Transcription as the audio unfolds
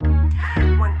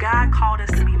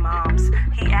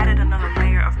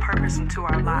wisdom to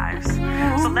our lives.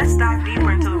 So let's dive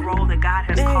deeper into the role that God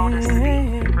has called us to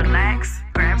be. Relax,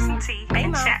 grab some tea,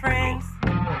 and chat with me.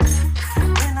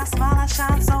 When I smile, I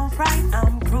shine so bright.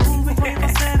 I'm grooving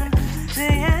 24/7,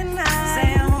 day and night.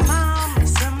 Say I'm a mom,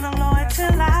 serve the Lord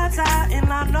till I die,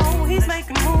 and I know He's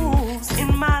making moves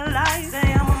in my life.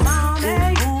 Say I'm a mom,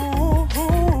 hey, ooh,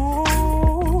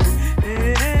 ooh,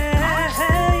 hey.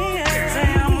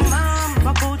 Say I'm a mom,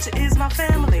 my culture is my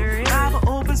family. Bible,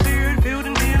 open spirit,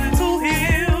 building, healing to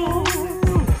heal.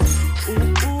 Ooh,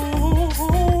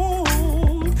 ooh,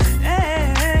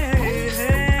 hey.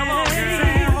 Come on,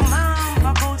 say I'm a mom,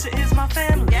 my culture is my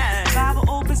family. Bible,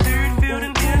 open spirit,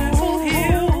 building, healing to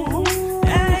heal.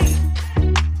 Hey.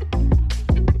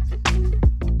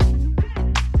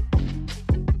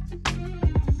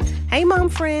 Hey, mom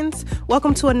friends.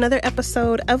 Welcome to another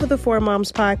episode of the Four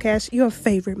Moms Podcast, your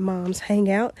favorite moms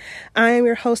hangout. I am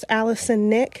your host, Allison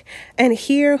Nick, and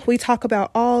here we talk about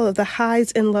all of the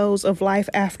highs and lows of life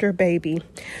after baby.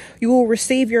 You will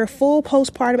receive your full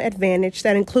postpartum advantage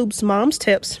that includes mom's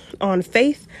tips on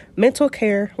faith, mental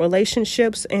care,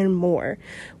 relationships, and more.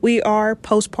 We are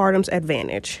Postpartum's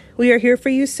Advantage. We are here for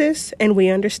you, sis, and we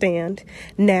understand.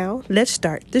 Now, let's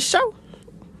start the show.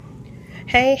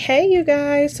 Hey, you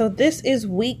guys. So this is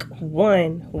week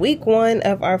one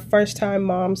of our First Time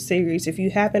Mom series. If you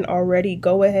haven't already,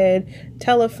 go ahead,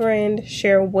 tell a friend,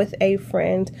 share with a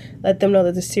friend, let them know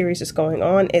that the series is going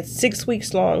on. It's 6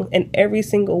 weeks long, and every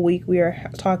single week we are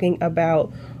talking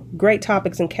about great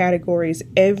topics and categories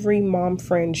every mom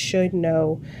friend should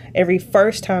know, every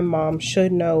first time mom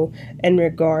should know in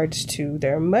regards to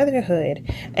their motherhood.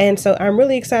 And so I'm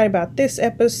really excited about this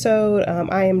episode.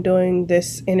 I am doing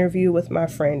this interview with my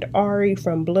friend Ari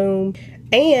from Bloom.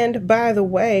 And by the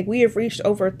way, we have reached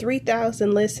over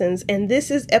 3,000 listens, and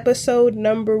this is episode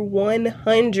number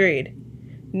 100.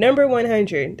 Number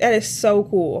 100. That is so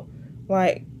cool.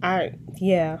 We're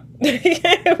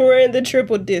in the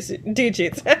triple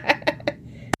digits.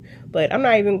 But I'm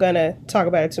not even gonna talk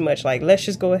about it too much. Let's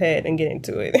just go ahead and get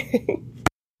into it.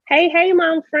 Hey,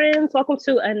 mom friends. Welcome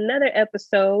to another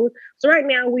episode. So right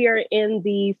now we are in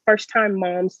the First Time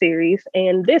Mom series.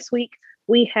 And this week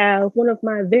we have one of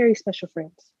my very special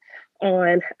friends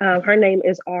on. Her name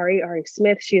is Ari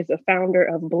Smith. She is the founder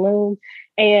of Bloom.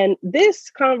 And this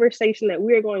conversation that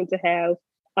we're going to have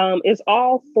is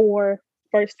all for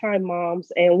first-time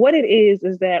moms. And what it is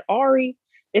that Ari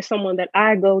is someone that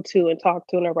I go to and talk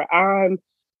to whenever I'm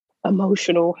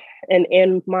emotional and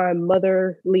in my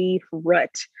motherly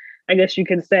rut, I guess you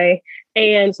can say.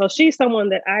 And so she's someone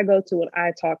that I go to and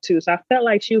I talk to. So I felt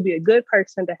like she would be a good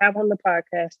person to have on the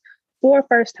podcast for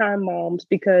first-time moms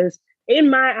because in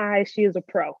my eyes, she is a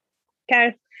pro.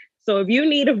 Okay? So if you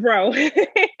need a pro, you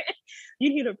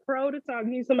need a pro to talk,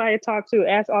 you need somebody to talk to,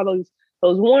 ask all those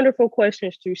wonderful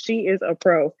questions to. She is a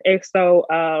pro. And so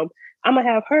I'm going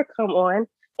to have her come on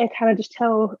and kind of just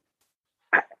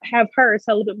have her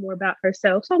tell a little bit more about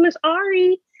herself. So Miss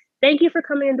Ari, thank you for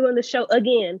coming and doing the show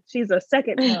again. She's a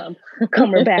second time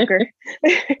comer backer.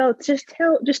 So just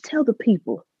tell the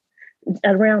people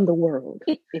around the world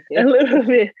a little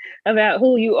bit about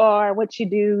who you are, what you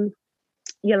do,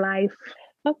 your life.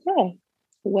 Okay.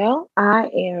 Well, I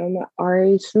am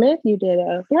Ari Smith. You did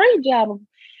a great job of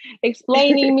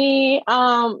explaining me.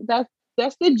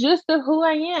 That's the gist of who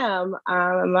I am.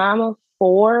 I'm a mom of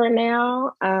 4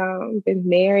 now. Been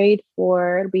married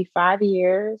it'll be 5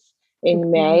 years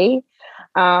in May.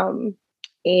 And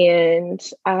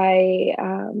I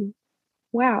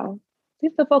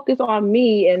just to focus on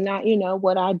me and not,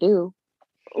 what I do.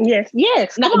 Yes.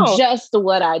 Not just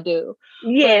what I do.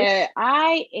 Yes. But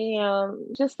I am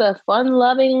just a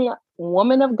fun-loving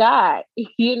woman of God, There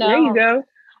you go.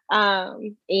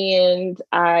 And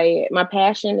my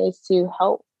passion is to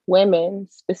help women,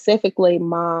 specifically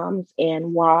moms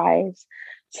and wives,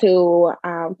 to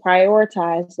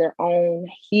prioritize their own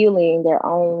healing, their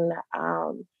own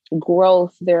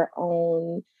growth, their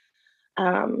own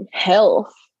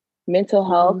health, mental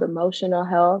health, emotional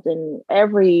health, and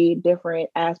every different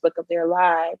aspect of their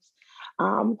lives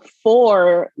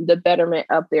for the betterment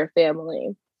of their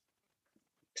family.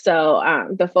 So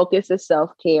the focus is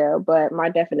self-care, but my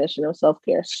definition of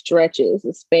self-care stretches,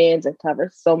 it spans and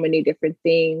covers so many different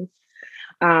things.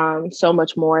 So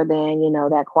much more than,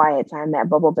 that quiet time, that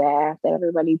bubble bath that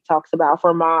everybody talks about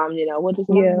for mom. What does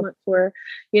mom want for,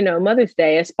 Mother's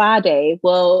Day, a spa day?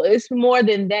 Well, it's more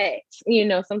than that.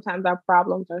 Sometimes our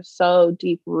problems are so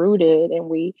deep rooted and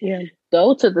we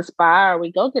go to the spa or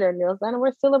we go get our nails done and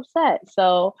we're still upset.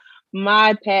 So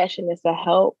my passion is to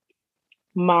help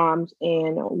moms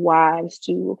and wives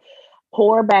to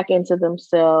pour back into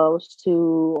themselves,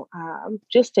 to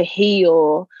just to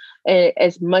heal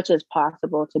as much as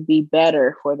possible to be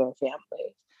better for their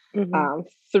families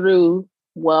through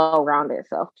well-rounded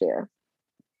self-care.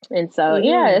 And so,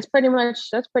 that's pretty much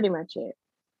it.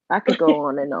 I could go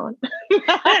on and on.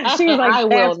 She was like, I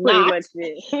will not.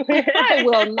 I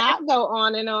will not go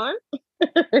on and on.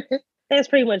 That's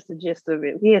pretty much the gist of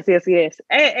it. Yes.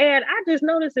 And I just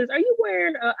noticed this. Are you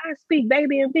wearing a I Speak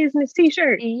Baby in Business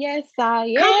t-shirt? Yes, I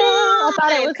am. I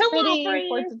thought it was pretty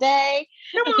for today.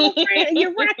 Come on, friend.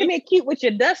 You're rocking it cute with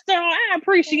your duster on. I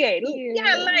appreciate it.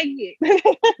 Yeah, I like it.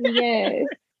 Yes.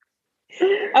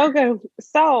 Okay.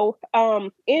 So,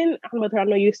 in motherhood, I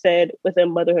know you said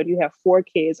within motherhood you have 4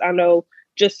 kids. I know,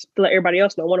 just to let everybody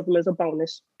else know, one of them is a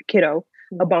bonus kiddo,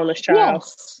 a bonus child.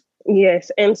 Yes.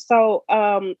 And so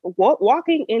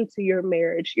walking into your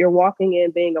marriage, you're walking in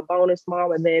being a bonus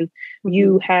mom, and then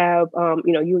you have,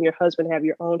 you and your husband have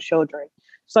your own children.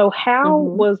 So how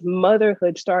was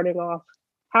motherhood starting off?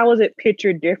 How was it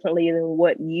pictured differently than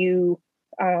what you,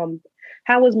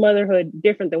 how was motherhood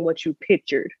different than what you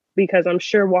pictured? Because I'm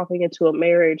sure walking into a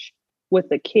marriage with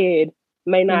a kid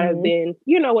may not have been,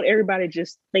 what everybody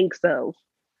just thinks of.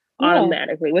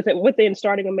 Automatically within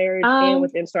starting a marriage and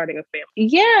within starting a family.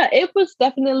 Yeah, it was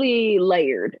definitely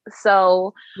layered.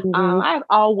 So I've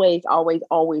always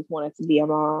wanted to be a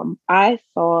mom. I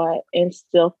thought and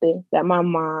still think that my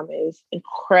mom is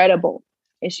incredible.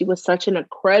 And she was such an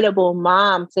incredible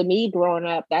mom to me growing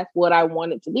up. That's what I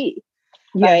wanted to be.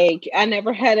 Yeah. Like, I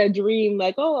never had a dream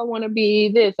like, oh, I want to be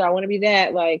this, or I want to be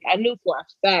that. Like, I knew for a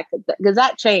fact, because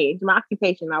that changed. My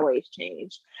occupation always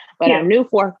changed. But I knew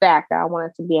for a fact that I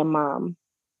wanted to be a mom.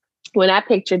 When I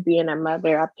pictured being a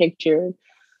mother, I pictured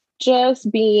just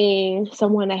being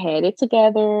someone that had it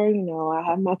together. I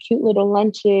have my cute little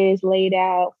lunches laid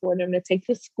out for them to take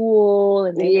to school,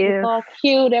 and they look all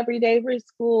cute every day for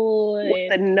school. With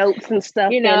the notes and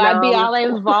stuff. I'd be all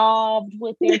involved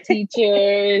with their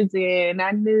teachers, and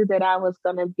I knew that I was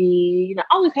going to be,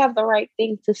 always have the right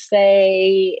thing to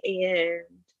say.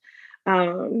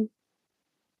 And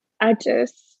I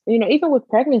just, even with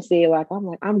pregnancy,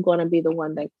 I'm going to be the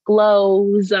one that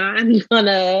glows. I'm going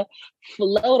to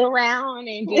float around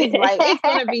and just it's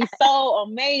going to be so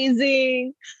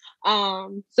amazing.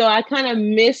 So I kind of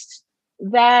missed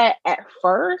that at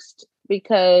first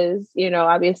because,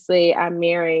 obviously I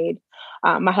married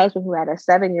my husband who had a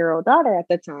 7-year-old daughter at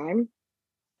the time.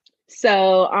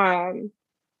 So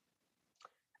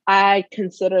I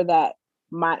consider that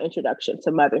my introduction to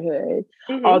motherhood.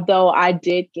 Although I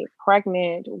did get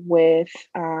pregnant with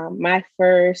my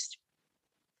first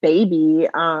baby,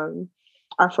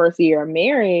 our first year of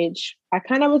marriage, I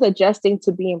kind of was adjusting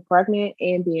to being pregnant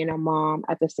and being a mom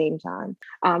at the same time.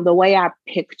 The way I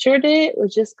pictured it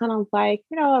was just kind of like,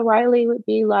 Riley would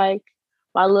be like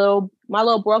my little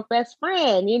broke best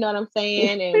friend, you know what I'm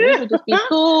saying? And we would just be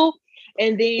cool.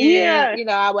 And then,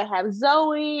 I would have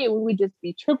Zoe, and we would just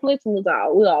be triplets, and we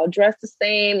all dressed the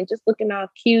same and just looking all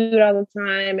cute all the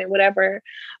time and whatever.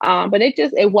 But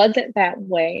it wasn't that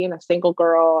way. Single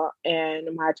girl in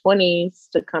my 20s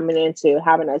to coming into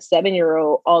having a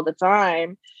 7-year-old all the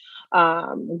time,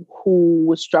 who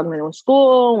was struggling with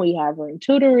school. We have her in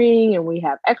tutoring, and we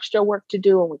have extra work to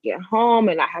do when we get home.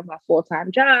 And I have my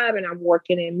full-time job, and I'm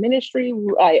working in ministry,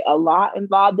 a lot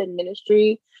involved in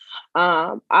ministry.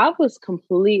 I was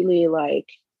completely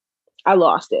I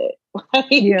lost it.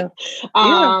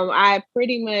 I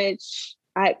pretty much,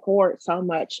 I poured so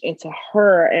much into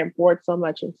her and poured so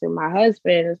much into my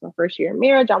husband. It's my first year of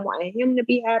marriage. I wanted him to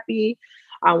be happy.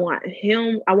 I want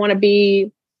to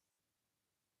be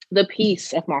the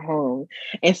peace of my home.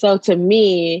 And so to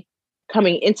me,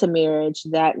 coming into marriage,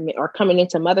 or coming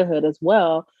into motherhood as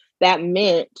well, that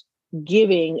meant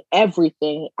giving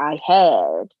everything I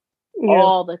had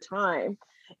all the time.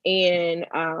 And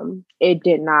it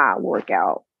did not work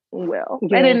out well. It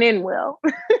didn't end well.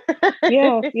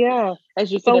 Yeah.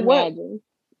 As you can imagine.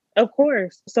 Of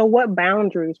course. So what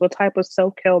type of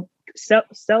self-care,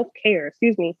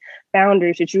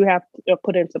 boundaries did you have to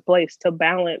put into place to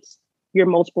balance your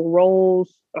multiple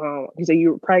roles? You said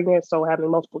you were pregnant, so having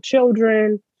multiple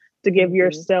children, to give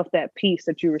yourself that peace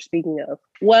that you were speaking of.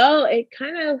 Well, it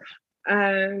kind of,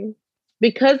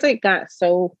 because it got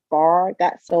so bad,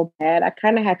 I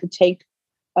kind of had to take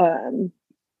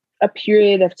a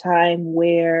period of time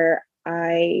where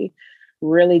I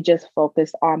really just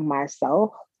focused on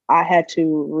myself. I had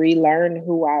to relearn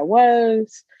who I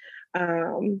was,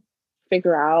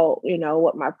 figure out,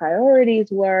 what my priorities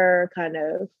were, kind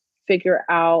of figure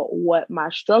out what my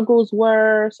struggles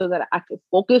were so that I could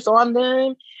focus on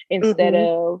them instead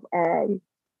of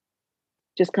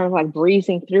just kind of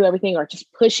breezing through everything or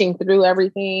just pushing through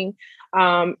everything.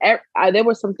 There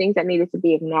were some things that needed to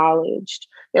be acknowledged.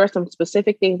 There were some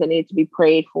specific things that needed to be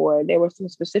prayed for. There were some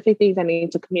specific things I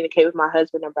needed to communicate with my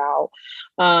husband about.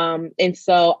 And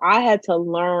so I had to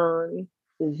learn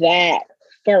that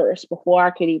first before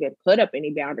I could even put up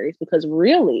any boundaries, because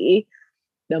really,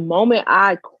 the moment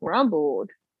I crumbled,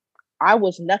 I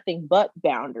was nothing but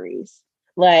boundaries.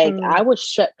 Like I was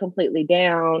shut completely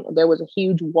down. There was a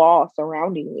huge wall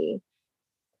surrounding me.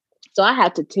 So I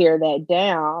had to tear that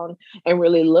down and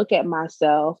really look at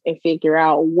myself and figure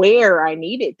out where I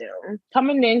needed them.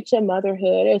 Coming into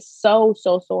motherhood is so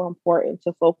important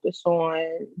to focus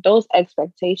on those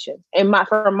expectations. And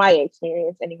from my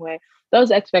experience anyway,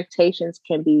 those expectations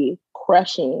can be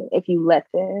crushing if you let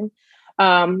them.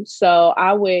 So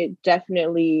I would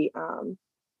definitely,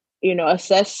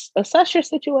 assess your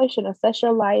situation, assess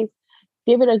your life,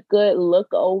 give it a good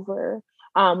look over,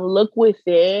 look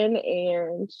within,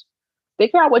 and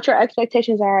figure out what your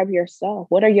expectations are of yourself.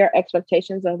 What are your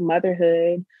expectations of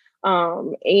motherhood?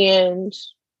 And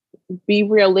be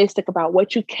realistic about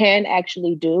what you can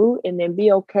actually do, and then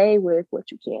be okay with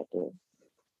what you can't do.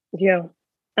 Yeah,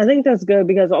 I think that's good,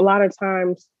 because a lot of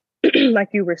times, like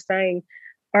you were saying,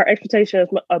 our expectations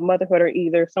of motherhood are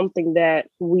either something that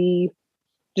we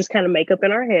just kind of make up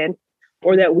in our head,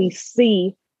 or that we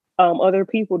see other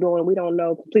people doing. We don't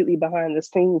know completely behind the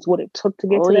scenes what it took to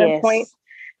get to that point.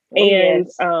 And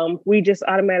we just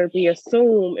automatically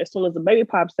assume as soon as the baby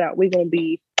pops out, we're going to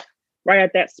be right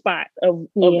at that spot of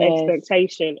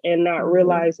expectation, and not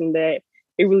realizing that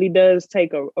it really does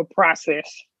take a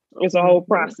process. It's a whole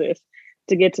process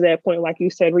to get to that point. Like you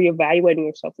said, reevaluating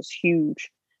yourself is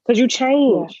huge, because you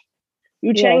change.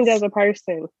 You change as a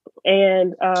person.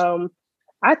 And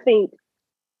I think,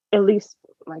 at least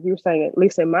like you were saying, at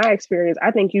least in my experience,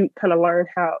 I think you kind of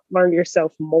learn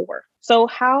yourself more. So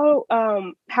how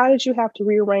did you have to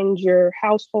rearrange your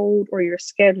household or your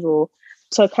schedule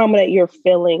to accommodate your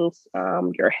feelings,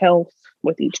 your health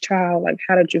with each child? Like,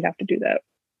 how did you have to do that?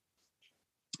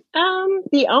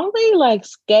 The only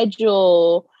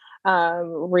schedule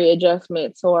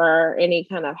readjustments or any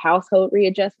kind of household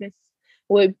readjustments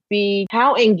would be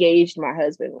how engaged my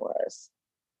husband was.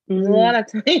 A lot of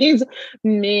times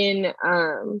men,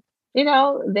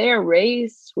 they're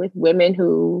raised with women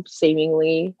who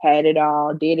seemingly had it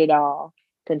all, did it all,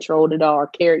 controlled it all, or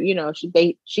cared. She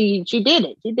did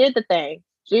it. She did the thing.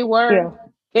 She worked,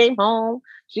 came home,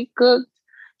 she cooked,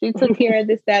 she took care of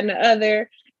this, that, and the other.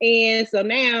 And so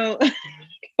now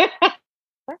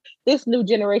this new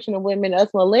generation of women,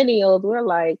 us millennials, we're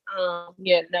like,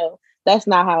 no, that's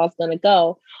not how it's going to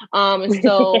go. And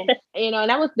so, and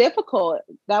that was difficult.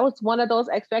 That was one of those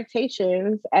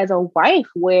expectations as a wife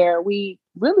where we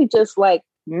really just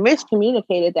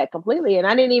miscommunicated that completely. And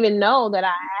I didn't even know that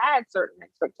I had certain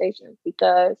expectations,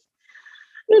 because,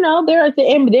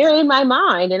 they're in my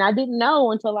mind. And I didn't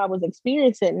know until I was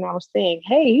experiencing it. And I was saying,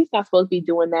 hey, he's not supposed to be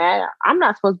doing that. I'm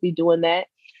not supposed to be doing that.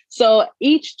 So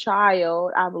each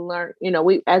child, I've learned,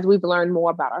 as we've learned more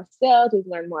about ourselves, we've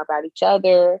learned more about each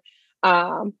other.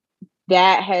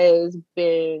 That has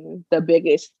been the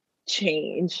biggest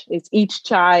change. It's each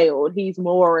child, he's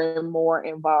more and more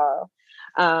involved.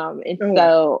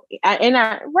 So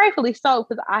I rightfully so,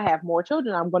 because I have more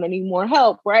children, I'm going to need more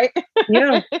help, right?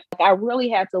 Yeah. I really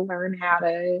had to learn how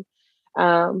to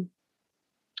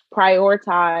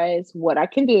prioritize what I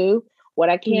can do, what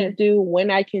I can't do,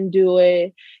 when I can do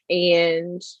it,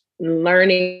 and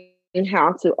learning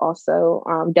how to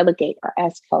also delegate or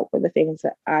ask help for the things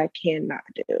that I cannot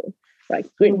do. Like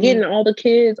getting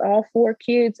all 4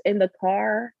 kids in the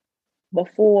car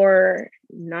before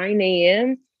 9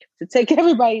 a.m. to take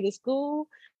everybody to school.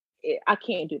 I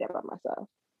can't do that by myself,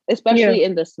 especially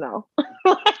in the snow.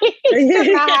 It's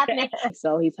just not happening.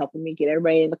 So he's helping me get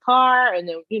everybody in the car, and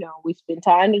then we spend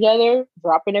time together,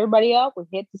 dropping everybody up. We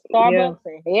hit the Starbucks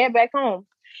and head back home.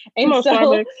 And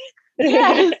so,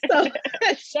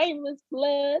 shameless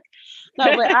plug.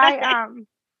 No,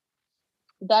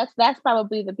 but that's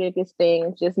probably the biggest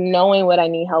thing, just knowing what I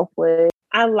need help with.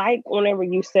 I like whenever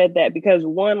you said that, because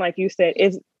one, like you said,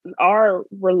 is our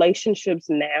relationships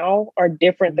now are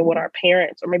different than what our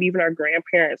parents or maybe even our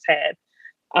grandparents had,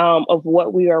 of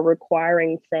what we are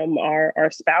requiring from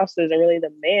our spouses, and really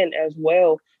the men as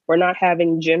well. We're not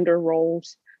having gender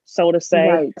roles, so to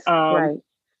say. Right.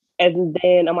 And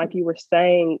then, like you were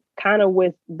saying, kind of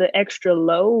with the extra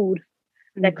load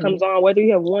that comes on, whether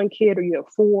you have 1 kid or you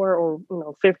have 4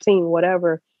 or 15,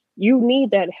 whatever, you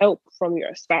need that help from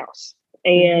your spouse.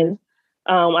 And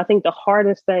I think the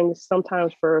hardest thing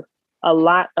sometimes for a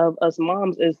lot of us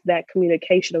moms is that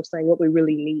communication of saying what we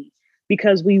really need,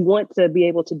 because we want to be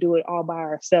able to do it all by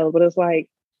ourselves. But it's like,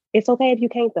 it's okay if you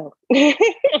can't though.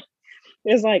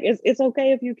 It's like it's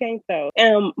okay if you can't though.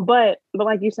 But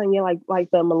like you're saying, yeah, like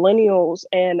the millennials,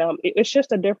 and it's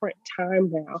just a different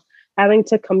time now. Having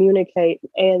to communicate,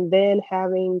 and then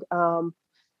having to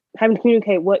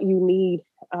communicate what you need,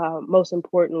 most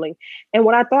importantly. And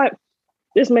what I thought,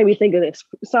 this made me think of this.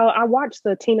 So I watched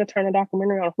the Tina Turner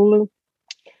documentary on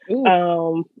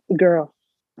Hulu. Girl,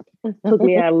 took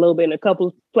me out a little bit in a couple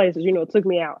of places. It took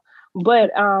me out.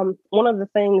 But one of the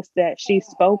things that she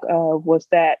spoke of was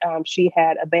that she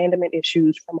had abandonment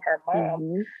issues from her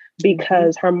mom,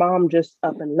 because her mom just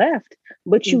up and left.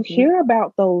 But you hear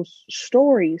about those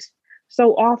stories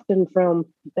so often from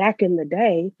back in the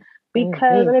day,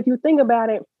 because and if you think about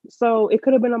it, so it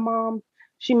could have been a mom.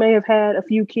 She may have had a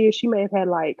few kids. She may have had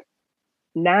like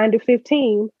 9 to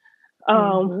 15,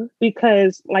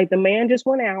 because like the man just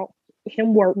went out,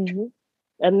 him worked.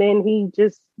 And then he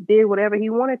just did whatever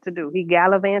he wanted to do. He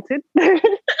gallivanted.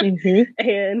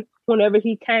 And whenever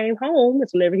he came home,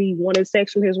 it's whenever he wanted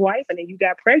sex from his wife, and then you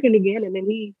got pregnant again, and then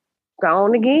he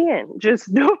gone again.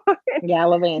 Just doing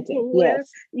gallivanting.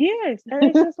 Yes. Yes. And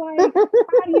it's just like,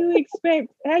 how do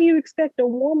you expect a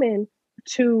woman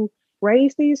to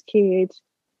raise these kids,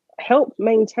 help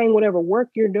maintain whatever work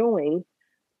you're doing,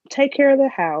 take care of the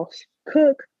house,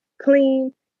 cook,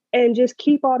 clean, and just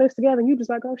keep all this together? And you just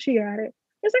like, oh, she got it.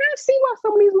 It's like, I see why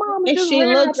some of these moms and just she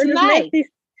looks nice.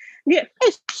 Yeah,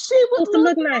 and she would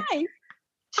look nice.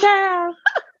 Child,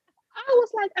 I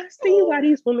was like, I see why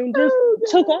these women just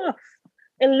took off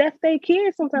and left their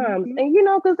kids sometimes, and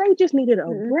because they just needed a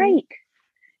break.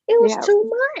 It was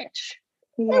too much.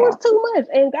 Yeah. It was too much,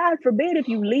 and God forbid if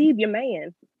you leave your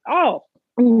man. Oh,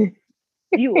 you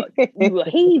a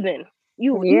heathen.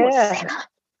 You a sinner.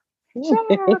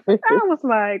 Child, I was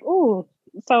like, oh.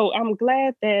 So I'm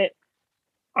glad that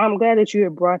you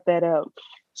had brought that up.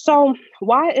 So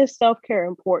why is self-care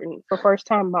important for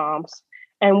first-time moms?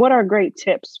 And what are great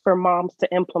tips for moms to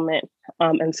implement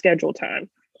and schedule time?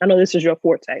 I know this is your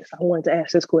forte, so I wanted to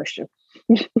ask this question.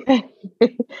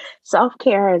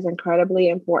 Self-care is incredibly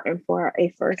important for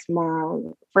a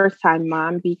first-time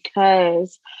mom,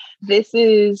 because this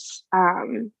is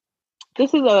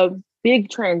a big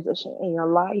transition in your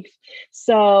life.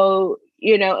 So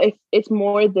it's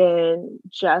more than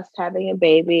just having a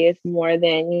baby. It's more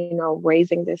than,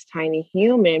 raising this tiny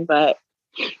human, but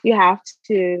you have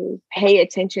to pay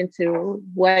attention to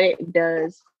what it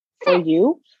does for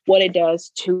you, what it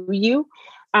does to you.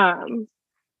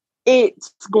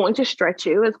 It's going to stretch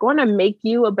you. It's going to make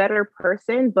you a better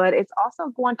person, but it's also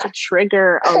going to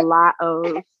trigger a lot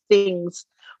of things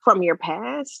from your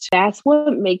past. That's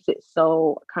what makes it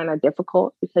so kind of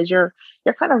difficult, because you're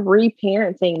kind of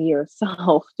reparenting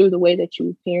yourself through the way that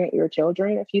you parent your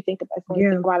children, if you think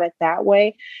about it that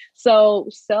way. So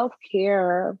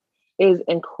self-care is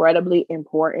incredibly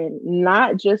important,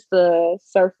 not just the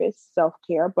surface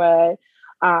self-care, but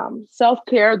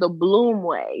self-care the Bloom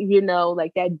way,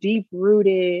 like that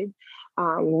deep-rooted,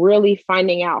 really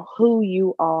finding out who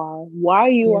you are, why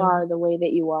you are the way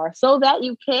that you are, so that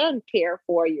you can care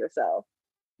for yourself.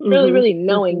 Really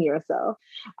knowing yourself.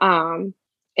 And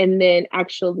then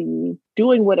actually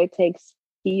doing what it takes to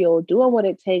heal, doing what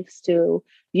it takes to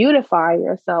beautify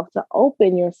yourself, to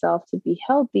open yourself, to be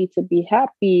healthy, to be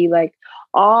happy. Like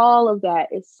all of that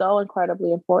is so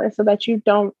incredibly important, so that you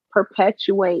don't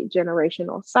perpetuate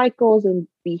generational cycles and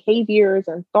behaviors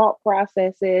and thought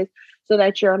processes, so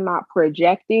that you're not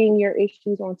projecting your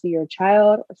issues onto your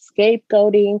child or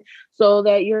scapegoating, so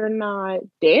that you're not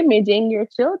damaging your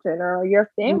children or your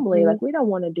family. Like, we don't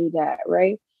want to do that,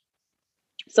 right?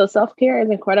 So self-care is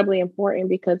incredibly important,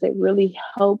 because it really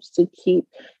helps to keep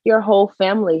your whole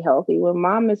family healthy. When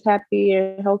mom is happy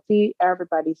and healthy,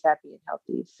 everybody's happy and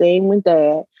healthy. Same with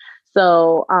dad.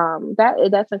 So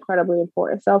that's incredibly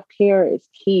important. Self-care is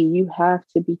key. You have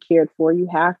to be cared for. You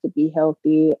have to be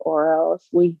healthy, or else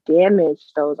we damage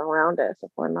those around us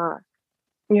if we're not.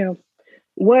 Yeah.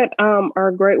 What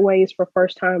are great ways for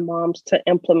first-time moms to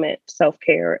implement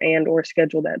self-care and or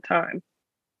schedule that time?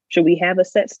 Should we have a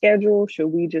set schedule? Should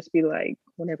we just be like,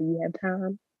 whenever you have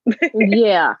time?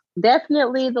 Yeah,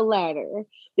 definitely the latter,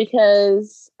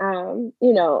 because,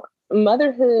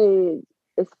 motherhood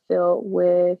is filled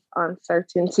with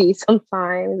uncertainty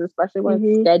sometimes, especially when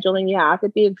scheduling. You have to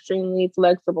be extremely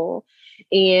flexible,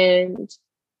 and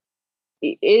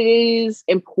it is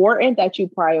important that you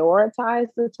prioritize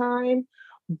the time.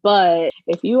 But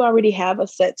if you already have a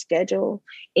set schedule,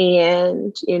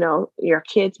 and your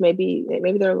kids maybe they're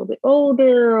a little bit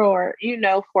older, or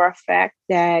for a fact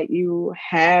that you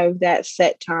have that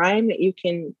set time that you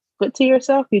can put to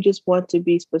yourself, you just want to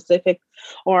be specific,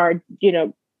 or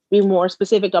be more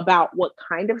specific about what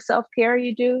kind of self-care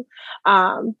you do,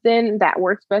 then that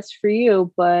works best for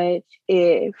you. But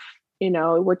if,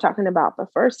 we're talking about the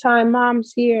first time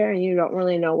moms here and you don't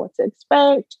really know what to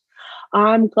expect,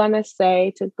 I'm going to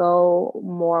say to go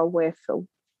more with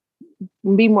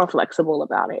be more flexible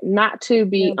about it, not to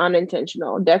be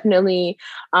unintentional. Definitely,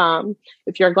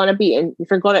 if you're going to be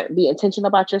intentional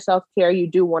about your self-care, you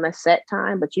do want to set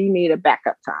time, but you need a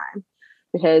backup time,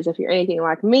 because if you're anything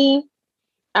like me,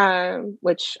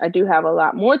 which I do have a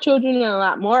lot more children and a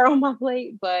lot more on my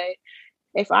plate, but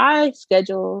if I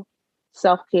schedule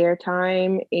self-care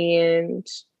time and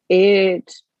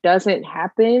it doesn't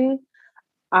happen,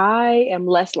 I am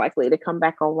less likely to come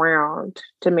back around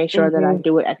to make sure that I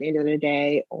do it at the end of the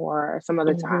day or some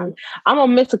other time. I'm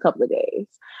gonna miss a couple of days,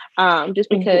 just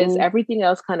because everything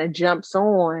else kind of jumps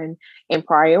on in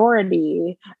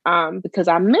priority, because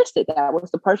I missed it. That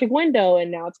was the perfect window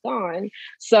and now it's gone.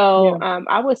 So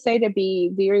I would say to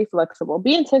be very flexible,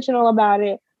 be intentional about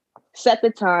it, set the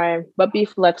time, but be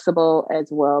flexible as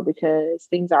well, because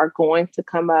things are going to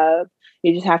come up.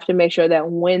 You just have to make sure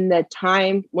that when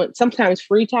sometimes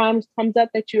free time comes up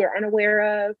that you are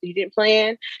unaware of, you didn't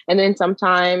plan. And then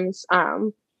sometimes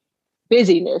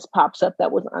busyness pops up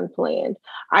that was unplanned.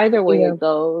 Either way it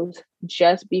goes,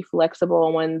 just be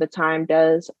flexible when the time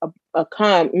does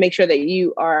come. Make sure that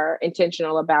you are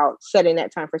intentional about setting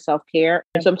that time for self-care.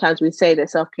 And sometimes we say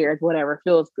that self-care is whatever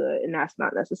feels good, and that's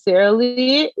not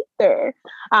necessarily it either.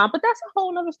 But that's a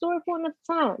whole nother story for another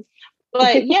time.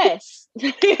 But yes,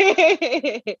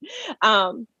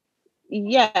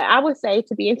 I would say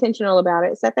to be intentional about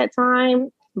it, set that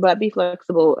time, but be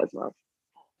flexible as well.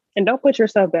 And don't put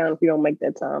yourself down if you don't make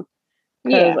that time.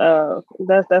 Because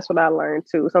that's what I learned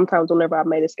too. Sometimes whenever I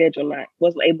made a schedule and I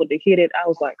wasn't able to hit it, I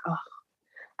was like, oh,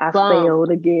 I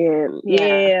failed again.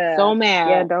 Yeah. So mad.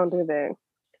 Yeah, don't do that.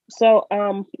 So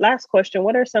last question.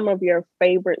 What are some of your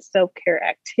favorite self-care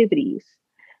activities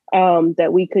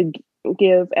that we could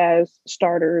give as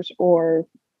starters or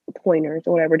pointers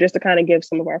or whatever, just to kind of give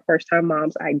some of our first-time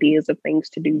moms ideas of things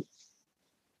to do?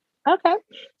 Okay.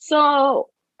 So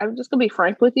I'm just going to be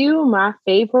frank with you. My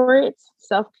favorite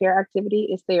self-care activity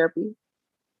is therapy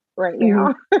right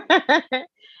now.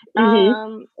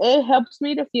 It helps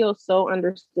me to feel so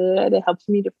understood. It helps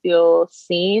me to feel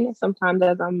seen. Sometimes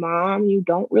as a mom, you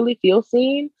don't really feel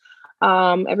seen.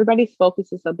 Everybody's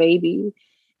focus is a baby.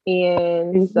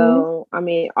 And so, I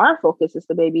mean, our focus is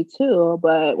the baby too.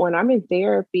 But when I'm in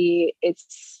therapy,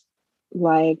 it's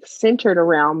like centered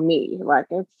around me. Like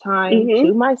it's time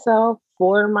to myself,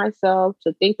 for myself,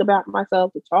 to think about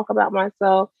myself, to talk about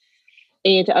myself,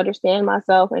 and to understand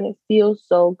myself. And it feels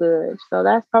so good. So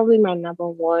that's probably my number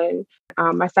one.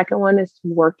 My second one is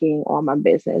working on my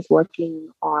business,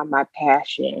 working on my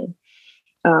passion.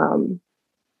 Finding,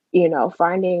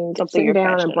 sitting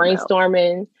down and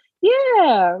brainstorming.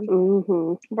 Yeah.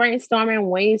 Brainstorming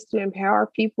ways to empower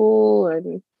people.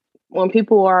 And when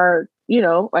people are,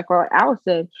 like what Alice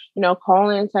said,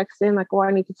 calling, texting, like, oh,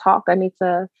 I need to talk. I need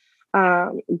to,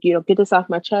 get this off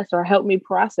my chest or help me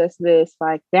process this.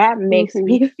 Like that makes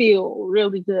me feel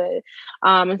really good.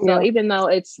 And so even though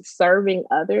it's serving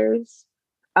others,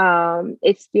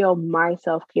 it's still my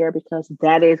self-care because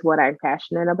that is what I'm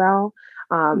passionate about.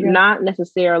 Not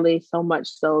necessarily so much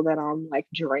so that I'm like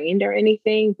drained or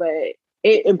anything, but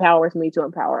it empowers me to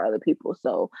empower other people.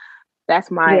 So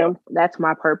that's my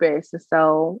purpose.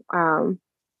 So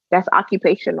that's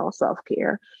occupational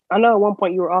self-care. I know at one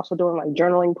point you were also doing like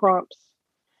journaling prompts.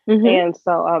 And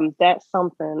so that's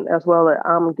something as well that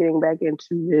I'm getting back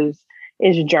into is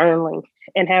journaling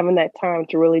and having that time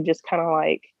to really just kind of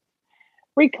like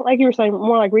like you were saying,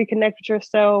 more like reconnect with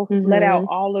yourself, let out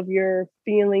all of your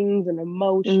feelings and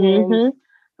emotions,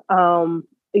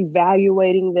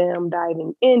 evaluating them,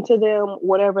 diving into them,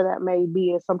 whatever that may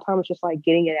be. And sometimes just like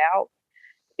getting it out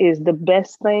is the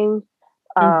best thing.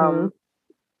 I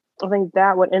think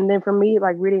that would, and then for me,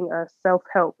 like reading a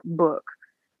self-help book,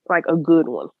 like a good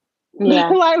one. Yeah.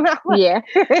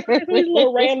 These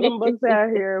little random books out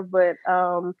here, but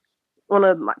one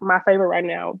of my favorite right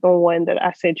now, the one that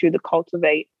I sent you, The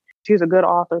Cultivate. She's a good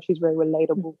author. She's very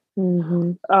relatable.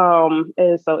 And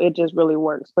so it just really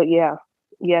works. But yeah,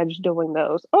 just doing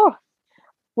those. Oh,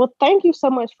 well, thank you so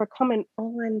much for coming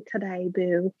on today,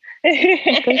 Boo.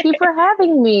 Thank you for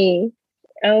having me.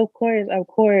 Of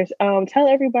course. Tell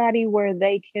everybody where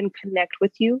they can connect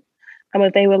with you.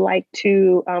 If they would like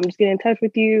to just get in touch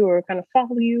with you or kind of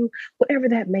follow you, whatever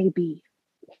that may be.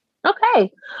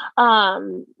 Okay.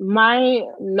 My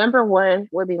number one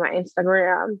would be my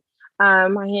Instagram.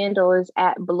 My handle is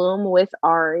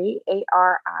 @bloomwithari,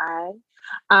 ARI.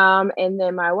 And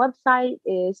then my website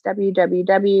is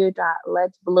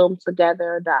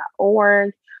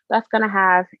www.letsbloomtogether.org. That's going to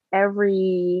have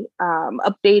every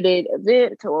updated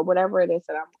event or whatever it is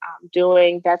that I'm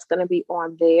doing. That's going to be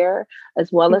on there,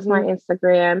 as well as my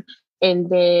Instagram. And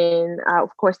then,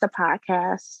 of course, the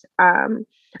podcast.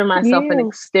 For myself an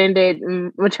extended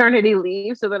maternity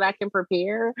leave so that I can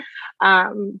prepare.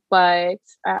 But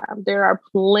there are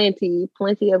plenty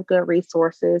of good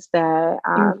resources that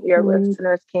your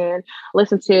listeners can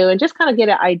listen to and just kind of get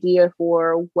an idea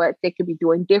for what they could be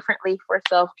doing differently for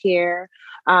self-care,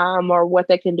 or what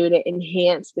they can do to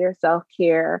enhance their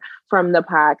self-care from the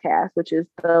podcast, which is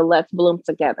the Let's Bloom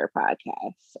Together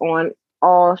podcast on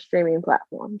all streaming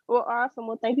platforms. Well, awesome.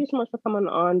 Well, thank you so much for coming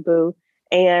on, Boo.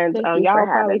 And y'all will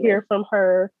probably hear from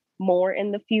her more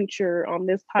in the future on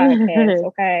this podcast,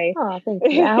 okay? Oh, thank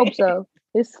you. I hope so.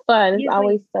 It's fun. It's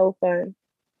always so fun.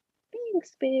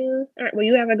 Thanks, Bill. All right, well,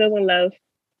 you have a good one, love.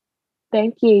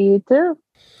 Thank you. You too.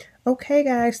 Okay,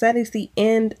 guys, that is the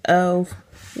end of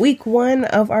week 1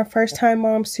 of our First Time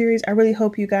Mom series. I really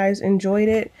hope you guys enjoyed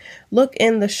it. Look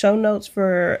in the show notes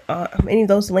for any of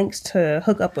those links to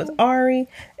hook up with Ari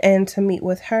and to meet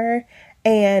with her.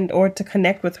 Or to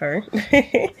connect with her.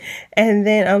 And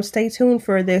then stay tuned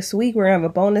for this week. We're gonna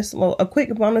have a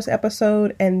quick bonus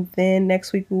episode, and then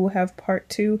next week we will have part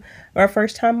 2 of our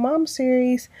First Time Mom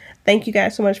series. Thank you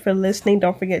guys so much for listening.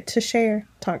 Don't forget to share.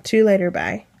 Talk to you later.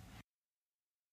 Bye.